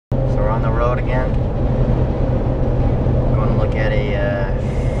on the road again. I'm going to look at a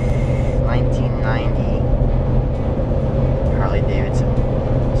 1990 Harley Davidson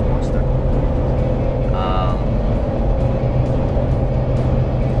Sportster.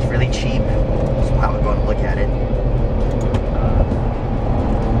 It's really cheap, so why we're going to look at it.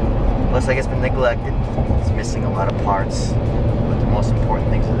 Looks like it's been neglected. It's missing a lot of parts, but the most important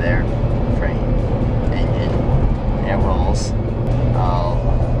things are there: frame, engine, air rolls. I'll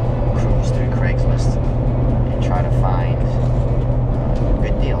cruise through Craigslist and try to find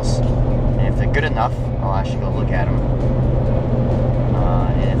good deals. And if they're good enough, I'll actually go look at them.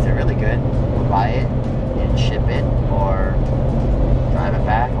 And if they're really good, we'll buy it and ship it or drive it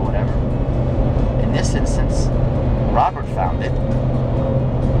back or whatever. In this instance, Robert found it,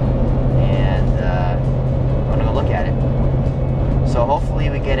 and I'm gonna go look at it. So hopefully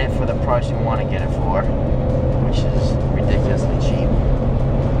we get it for the price we want to get it for, which is ridiculously cheap.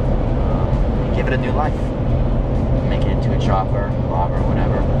 And give it a new life. Make it into a chopper, bobber,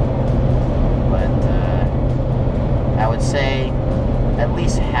 whatever. But I would say at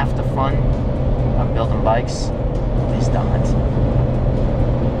least half the fun of building bikes is done.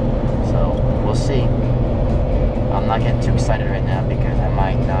 So we'll see. I'm not getting too excited right now because I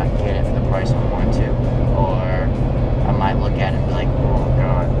might not get it for the price I want to, or I might look at it and be like, oh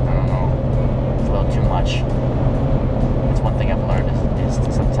god, I don't know, it's a little too much. That's one thing I've learned is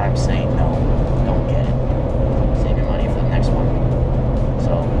to sometimes say no, don't get it. Save your money for the next one.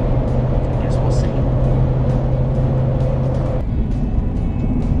 So I guess we'll see.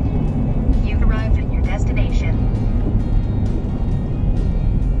 You've arrived at your destination.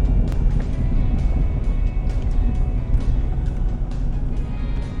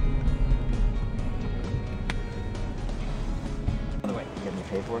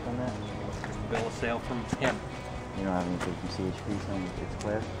 Paperwork on that? Bill of sale from him. You don't have anything from CHP saying it's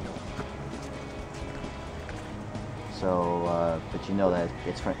clear? So, but you know that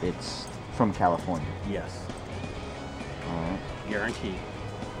it's from California. Yes. Alright. Guaranteed.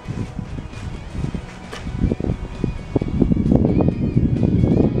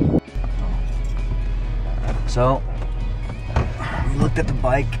 So, we looked at the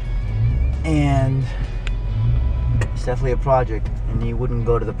bike, and it's definitely a project, and he wouldn't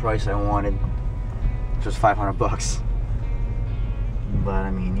go to the price I wanted, which was $500 bucks. But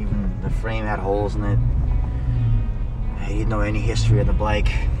I mean, even the frame had holes in it. He didn't know any history of the bike.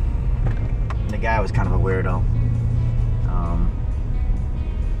 The guy was kind of a weirdo.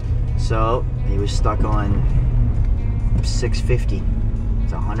 So he was stuck on $650.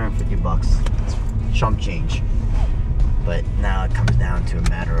 It's $150 bucks. It's chump change. But now it comes down to a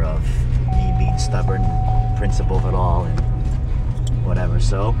matter of me being stubborn, principle of it all, and whatever.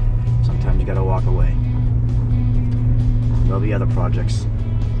 So sometimes you gotta walk away. There'll be other projects.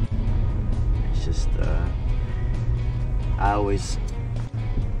 It's just I always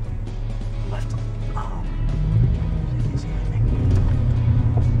left.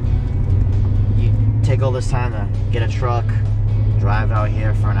 You take all this time to get a truck, drive out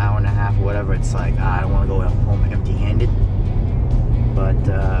here for an hour and a half or whatever. It's like I don't want to go home empty-handed. But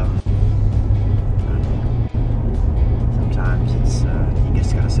sometimes it's you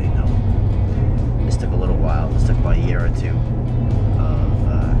just gotta say no. This took a little while. This took about a year or two of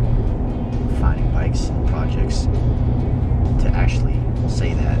finding bikes and projects to actually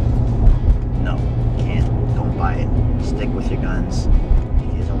say that no, can't, don't buy it. Stick with your guns.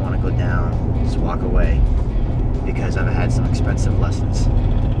 If you don't want to go down, just walk away. Because I've had some expensive lessons.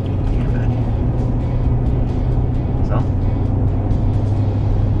 Can't imagine. So.